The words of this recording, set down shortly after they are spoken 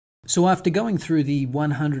So after going through the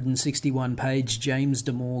 161-page James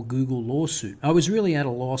Damore Google lawsuit, I was really at a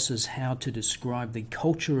loss as how to describe the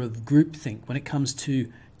culture of groupthink when it comes to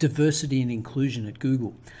diversity and inclusion at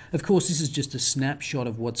Google. Of course, this is just a snapshot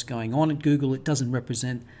of what's going on at Google. It doesn't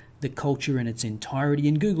represent the culture in its entirety,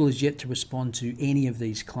 and Google is yet to respond to any of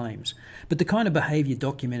these claims. But the kind of behaviour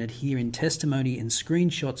documented here in testimony and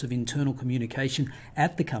screenshots of internal communication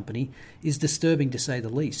at the company is disturbing to say the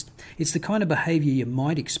least. It's the kind of behaviour you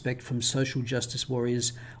might expect from social justice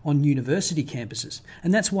warriors on university campuses.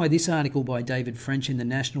 And that's why this article by David French in the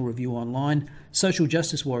National Review Online, Social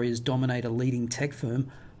Justice Warriors Dominate a Leading Tech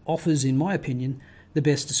Firm, offers, in my opinion, the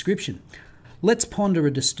best description. Let's ponder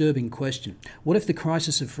a disturbing question. What if the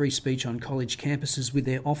crisis of free speech on college campuses, with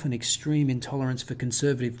their often extreme intolerance for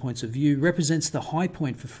conservative points of view, represents the high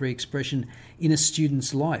point for free expression in a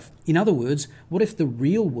student's life? In other words, what if the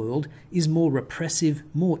real world is more repressive,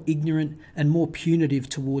 more ignorant, and more punitive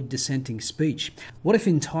toward dissenting speech? What if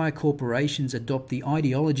entire corporations adopt the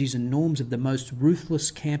ideologies and norms of the most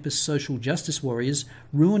ruthless campus social justice warriors,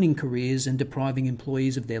 ruining careers and depriving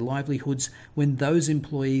employees of their livelihoods when those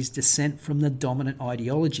employees dissent from the dominant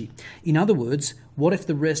ideology? In other words, what if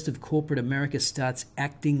the rest of corporate America starts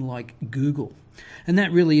acting like Google? And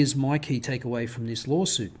that really is my key takeaway from this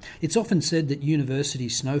lawsuit. It's often said that university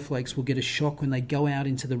snowflakes will get a shock when they go out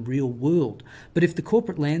into the real world. But if the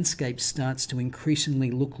corporate landscape starts to increasingly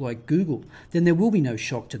look like Google, then there will be no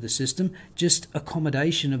shock to the system, just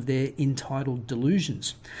accommodation of their entitled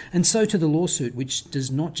delusions. And so to the lawsuit, which does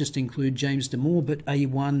not just include James Damore, but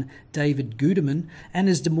A1 David Guterman, and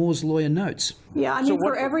as Damore's lawyer notes. Yeah, I mean,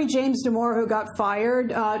 for every James Damore who got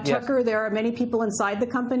fired, Tucker, there are many people inside the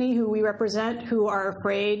company who we represent who are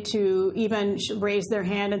afraid to even raise their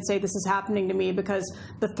hand and say this is happening to me, because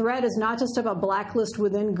the threat is not just of a blacklist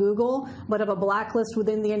within Google, but of a blacklist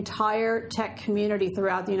within the entire tech community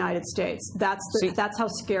throughout the United States. That's how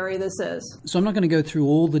scary this is. So I'm not going to go through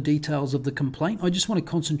all the details of the complaint. I just want to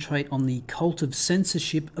concentrate on the cult of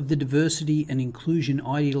censorship of the diversity and inclusion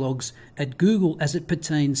ideologues at Google as it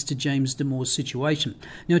pertains to James Damore's situation.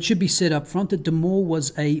 Now, it should be said up front that Damore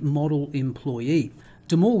was a model employee.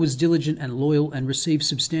 Damore was diligent and loyal and received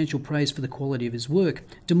substantial praise for the quality of his work.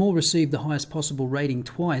 Damore received the highest possible rating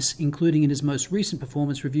twice, including in his most recent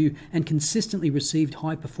performance review, and consistently received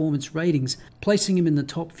high performance ratings, placing him in the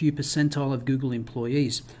top few percentile of Google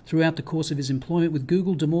employees. Throughout the course of his employment with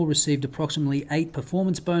Google, Damore received approximately 8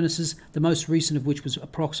 performance bonuses, the most recent of which was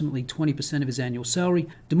approximately 20% of his annual salary.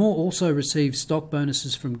 Damore also received stock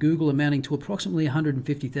bonuses from Google amounting to approximately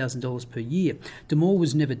 $150,000 per year. Damore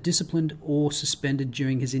was never disciplined or suspended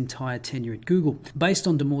during his entire tenure at Google. Based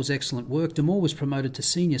on Damore's excellent work, Damore was promoted to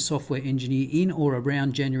senior software engineer in or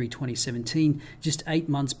around January 2017, just 8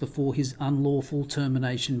 months before his unlawful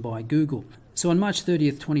termination by Google. So on March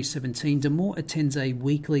 30th, 2017, Damore attends a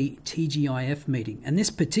weekly TGIF meeting, and this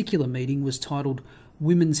particular meeting was titled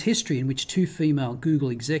Women's History, in which 2 female Google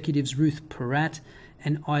executives, Ruth Porat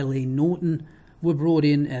and Eileen Norton, were brought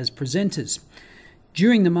in as presenters.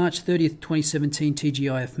 During the March 30th, 2017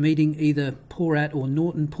 TGIF meeting, either Porat or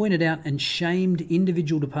Norton pointed out and shamed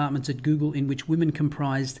individual departments at Google in which women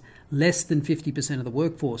comprised less than 50% of the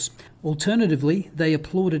workforce. Alternatively, they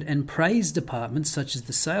applauded and praised departments such as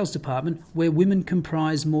the sales department where women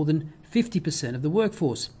comprised more than 50% of the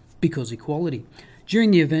workforce, because equality.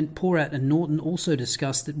 During the event, Porat and Norton also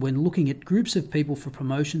discussed that when looking at groups of people for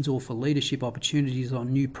promotions or for leadership opportunities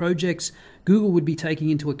on new projects, Google would be taking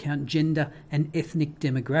into account gender and ethnic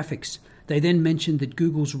demographics. They then mentioned that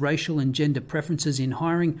Google's racial and gender preferences in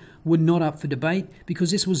hiring were not up for debate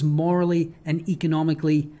because this was morally and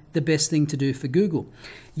economically the best thing to do for Google.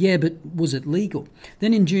 Yeah, but was it legal?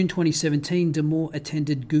 Then in June 2017, Damore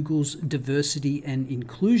attended Google's Diversity and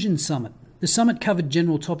Inclusion Summit. The summit covered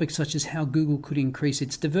general topics such as how Google could increase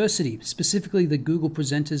its diversity. Specifically, the Google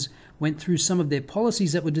presenters went through some of their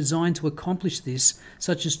policies that were designed to accomplish this,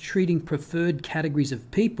 such as treating preferred categories of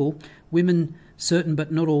people, women, certain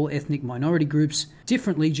but not all ethnic minority groups,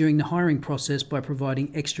 differently during the hiring process by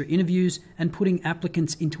providing extra interviews and putting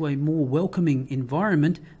applicants into a more welcoming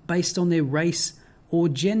environment based on their race or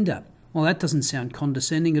gender. Well, that doesn't sound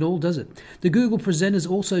condescending at all, does it? The Google presenters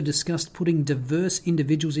also discussed putting diverse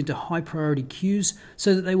individuals into high-priority queues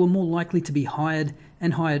so that they were more likely to be hired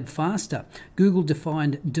and hired faster. Google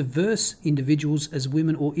defined diverse individuals as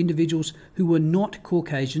women or individuals who were not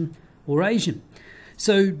Caucasian or Asian.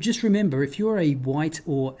 So just remember, if you're a white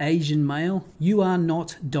or Asian male, you are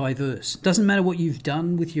not diverse. Doesn't matter what you've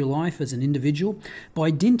done with your life as an individual.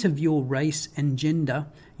 By dint of your race and gender,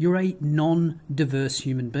 you're a non-diverse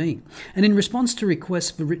human being. And in response to requests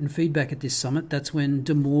for written feedback at this summit, that's when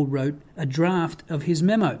Damore wrote a draft of his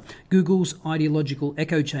memo, Google's Ideological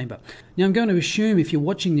Echo Chamber. Now, I'm going to assume if you're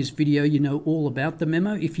watching this video, you know all about the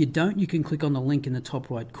memo. If you don't, you can click on the link in the top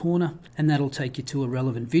right corner, and that'll take you to a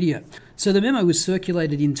relevant video. So the memo was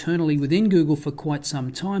circulated internally within Google for quite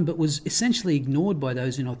some time, but was essentially ignored by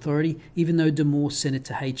those in authority, even though Damore sent it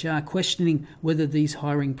to HR, questioning whether these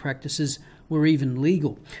hiring practices were even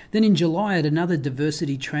legal. Then in July, at another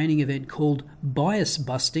diversity training event called Bias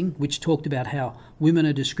Busting, which talked about how women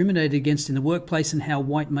are discriminated against in the workplace and how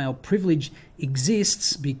white male privilege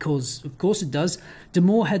exists, because of course it does,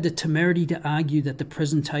 Damore had the temerity to argue that the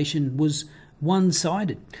presentation was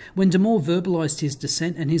one-sided. When Damore verbalized his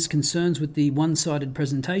dissent and his concerns with the one-sided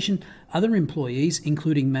presentation, other employees,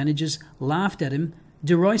 including managers, laughed at him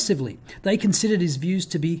derisively. They considered his views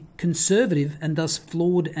to be conservative and thus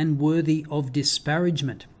flawed and worthy of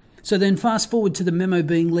disparagement. So then fast forward to the memo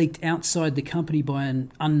being leaked outside the company by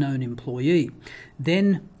an unknown employee.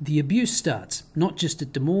 Then the abuse starts, not just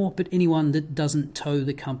at Damore, but anyone that doesn't toe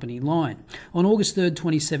the company line. On August 3rd,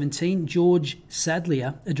 2017, George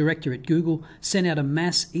Sadlier, a director at Google, sent out a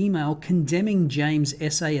mass email condemning James'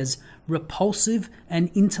 essay as repulsive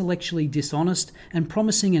and intellectually dishonest and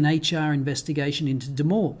promising an HR investigation into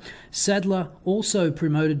Damore. Sadler also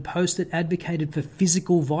promoted posts that advocated for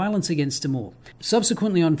physical violence against Damore.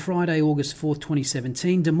 Subsequently, on Friday, August 4th,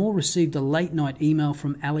 2017, Damore received a late-night email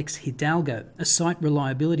from Alex Hidalgo, a site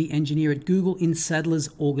reliability engineer at Google in Sadler's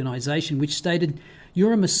organization, which stated,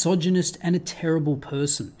 "You're a misogynist and a terrible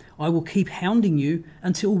person. I will keep hounding you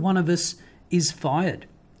until one of us is fired.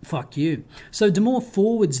 Fuck you." So Damore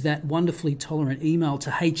forwards that wonderfully tolerant email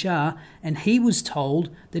to HR, and he was told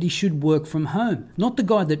that he should work from home. Not the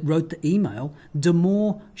guy that wrote the email.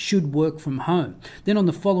 Damore should work from home. Then on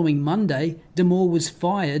the following Monday, Damore was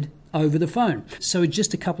fired over the phone. So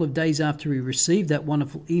just a couple of days after he received that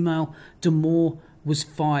wonderful email, Damore was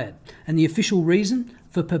fired. And the official reason?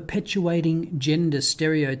 For perpetuating gender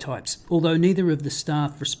stereotypes, although neither of the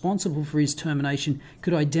staff responsible for his termination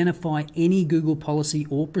could identify any Google policy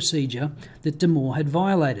or procedure that Damore had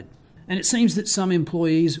violated. And it seems that some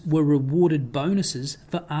employees were rewarded bonuses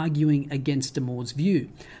for arguing against Damore's view.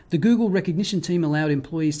 The Google recognition team allowed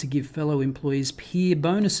employees to give fellow employees peer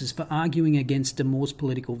bonuses for arguing against Damore's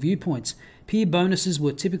political viewpoints. Peer bonuses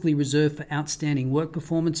were typically reserved for outstanding work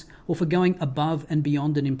performance or for going above and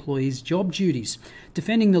beyond an employee's job duties.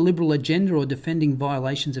 Defending the liberal agenda or defending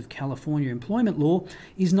violations of California employment law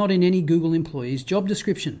is not in any Google employee's job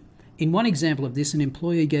description. In one example of this, an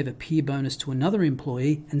employee gave a peer bonus to another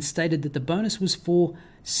employee and stated that the bonus was for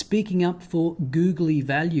speaking up for googly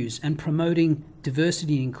values and promoting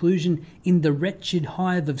diversity and inclusion in the wretched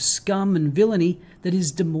hive of scum and villainy that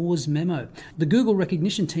is Damore's memo. The Google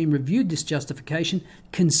recognition team reviewed this justification,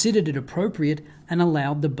 considered it appropriate, and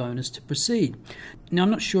allowed the bonus to proceed. Now, I'm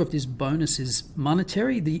not sure if this bonus is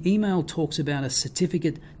monetary. The email talks about a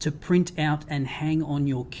certificate to print out and hang on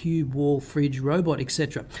your cube wall, fridge, robot,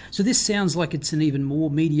 etc. So this sounds like it's an even more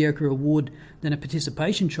mediocre award than a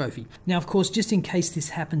participation trophy. Now, of course, just in case this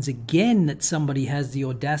happens again, that somebody has the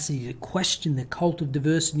audacity to question the cult of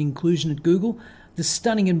diversity and inclusion at Google, the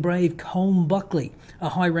stunning and brave Colm Buckley, a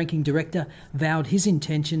high-ranking director, vowed his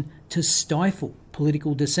intention to stifle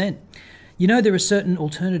political dissent. You know, there are certain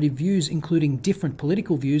alternative views, including different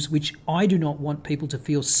political views, which I do not want people to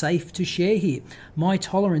feel safe to share here. My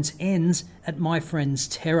tolerance ends at my friend's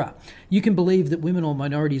terror. You can believe that women or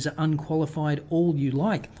minorities are unqualified all you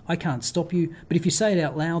like. I can't stop you, but if you say it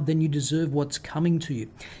out loud, then you deserve what's coming to you.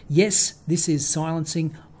 Yes, this is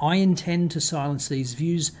silencing. I intend to silence these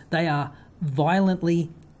views. They are violently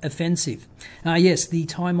offensive. Yes, the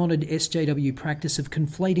time-honoured SJW practice of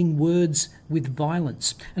conflating words with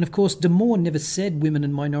violence. And of course, Damore never said women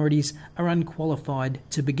and minorities are unqualified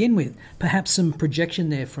to begin with. Perhaps some projection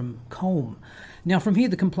there from Colm. Now, from here,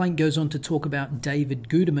 the complaint goes on to talk about David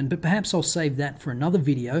Guterman, but perhaps I'll save that for another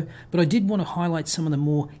video. But I did want to highlight some of the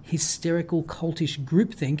more hysterical, cultish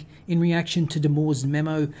groupthink in reaction to Damore's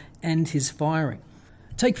memo and his firing.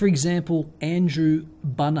 Take, for example, Andrew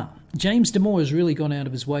Bunner. James Damore has really gone out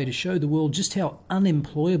of his way to show the world just how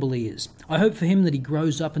unemployable he is. I hope for him that he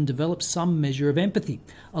grows up and develops some measure of empathy.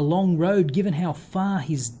 A long road, given how far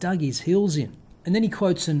he's dug his heels in. And then he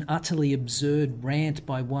quotes an utterly absurd rant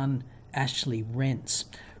by one Ashley Rents.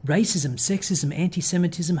 Racism, sexism,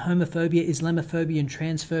 anti-Semitism, homophobia, Islamophobia and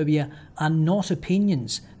transphobia are not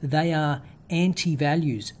opinions. They are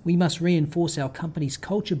anti-values. We must reinforce our company's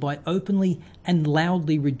culture by openly and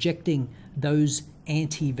loudly rejecting those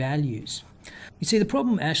anti-values. You see, the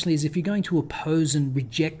problem, Ashley, is if you're going to oppose and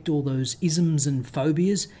reject all those isms and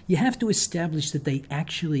phobias, you have to establish that they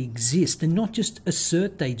actually exist and not just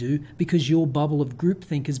assert they do because your bubble of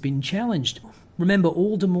groupthink has been challenged. Remember,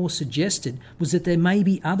 all Damore suggested was that there may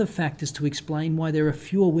be other factors to explain why there are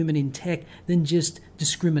fewer women in tech than just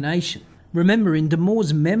discrimination. Remember, in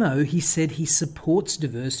Damore's memo, he said he supports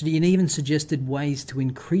diversity and even suggested ways to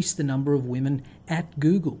increase the number of women at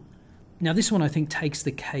Google. Now, this one I think takes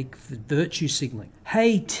the cake for virtue signalling.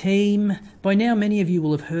 Hey team, by now many of you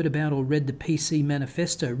will have heard about or read the PC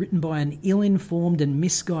manifesto written by an ill-informed and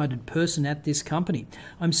misguided person at this company.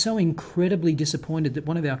 I'm so incredibly disappointed that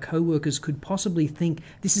one of our co-workers could possibly think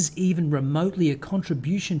this is even remotely a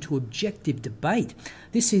contribution to objective debate.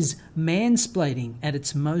 This is mansplaining at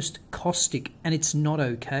its most caustic, and it's not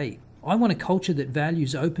okay. I want a culture that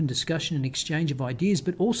values open discussion and exchange of ideas,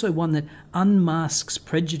 but also one that unmasks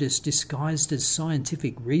prejudice disguised as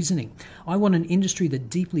scientific reasoning. I want an industry that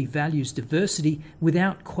deeply values diversity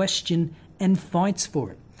without question and fights for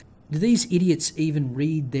it. Do these idiots even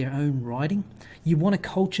read their own writing? You want a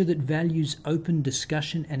culture that values open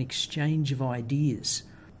discussion and exchange of ideas.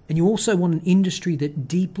 And you also want an industry that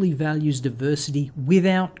deeply values diversity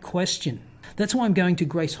without question. That's why I'm going to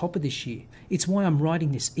Grace Hopper this year. It's why I'm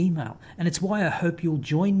writing this email. And it's why I hope you'll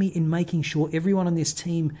join me in making sure everyone on this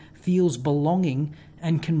team feels belonging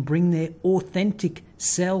and can bring their authentic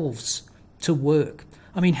selves to work.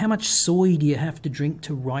 I mean, how much soy do you have to drink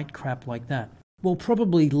to write crap like that? Well,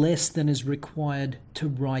 probably less than is required to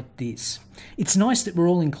write this. It's nice that we're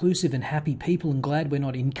all inclusive and happy people and glad we're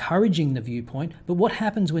not encouraging the viewpoint, but what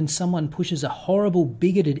happens when someone pushes a horrible,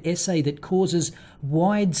 bigoted essay that causes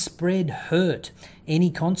widespread hurt? Any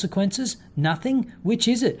consequences? Nothing? Which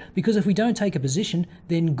is it? Because if we don't take a position,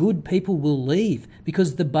 then good people will leave,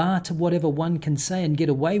 because the bar to whatever one can say and get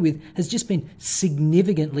away with has just been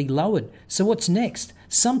significantly lowered. So what's next?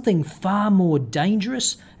 Something far more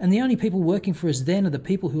dangerous? And the only people working for us then are the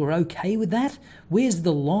people who are okay with that? Where's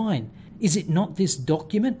the line? Is it not this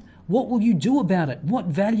document? What will you do about it? What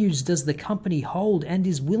values does the company hold and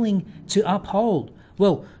is willing to uphold?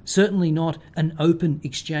 Well, certainly not an open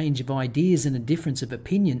exchange of ideas and a difference of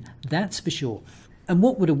opinion, that's for sure. And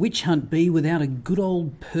what would a witch hunt be without a good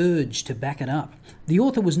old purge to back it up? The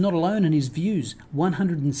author was not alone in his views.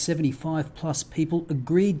 175 plus people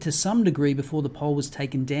agreed to some degree before the poll was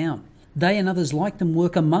taken down. They and others like them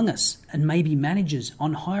work among us and maybe managers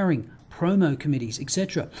on hiring, promo committees,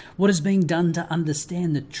 etc. What is being done to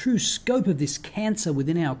understand the true scope of this cancer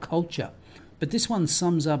within our culture? But this one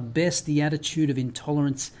sums up best the attitude of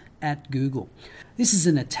intolerance at Google. This is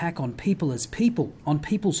an attack on people as people, on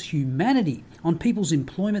people's humanity, on people's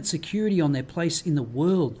employment security, on their place in the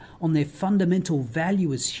world, on their fundamental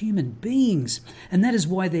value as human beings. And that is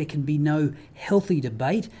why there can be no healthy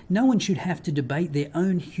debate. No one should have to debate their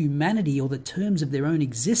own humanity or the terms of their own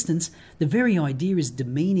existence. The very idea is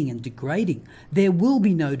demeaning and degrading. There will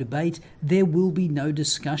be no debate. There will be no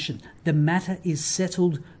discussion. The matter is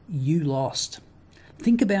settled. You lost.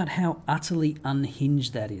 Think about how utterly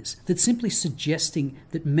unhinged that is. That simply suggesting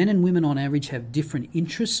that men and women on average have different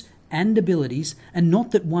interests and abilities, and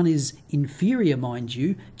not that one is inferior, mind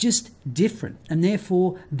you, just different. And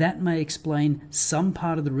therefore, that may explain some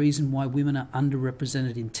part of the reason why women are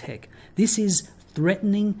underrepresented in tech. This is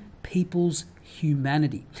threatening people's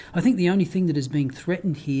humanity. I think the only thing that is being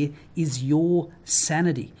threatened here is your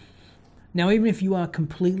sanity. Now, even if you are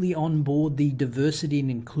completely on board the diversity and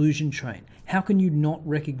inclusion train, how can you not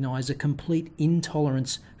recognize a complete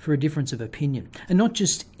intolerance for a difference of opinion? And not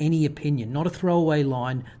just any opinion, not a throwaway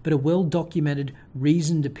line, but a well-documented,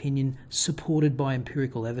 reasoned opinion supported by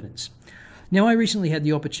empirical evidence. Now, I recently had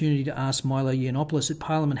the opportunity to ask Milo Yiannopoulos at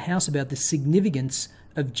Parliament House about the significance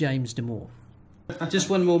of James Damore. Just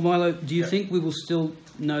one more, Milo. Do you think we will still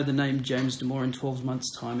know the name James Damore in 12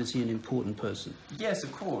 months' time? Is he an important person? Yes,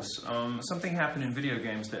 of course. Something happened in video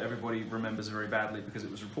games that everybody remembers very badly because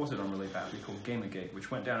it was reported on really badly, called Gamergate,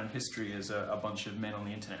 which went down in history as a bunch of men on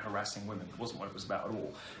the internet harassing women. It wasn't what it was about at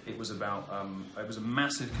all. It was about it was a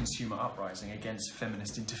massive consumer uprising against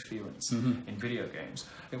feminist interference in video games.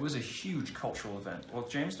 It was a huge cultural event. Well,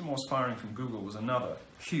 James Damore's firing from Google was another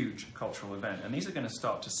huge cultural event, and these are going to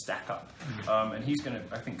start to stack up. And he's going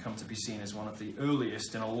to, I think, come to be seen as one of the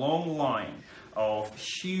earliest in a long line of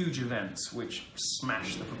huge events which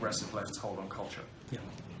smash the progressive left's hold on culture. Yeah.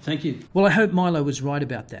 Thank you. Well, I hope Milo was right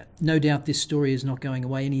about that. No doubt this story is not going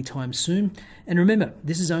away anytime soon. And remember,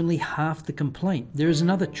 this is only half the complaint. There is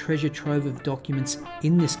another treasure trove of documents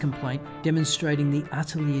in this complaint demonstrating the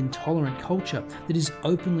utterly intolerant culture that is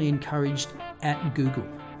openly encouraged at Google.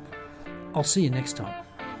 I'll see you next time.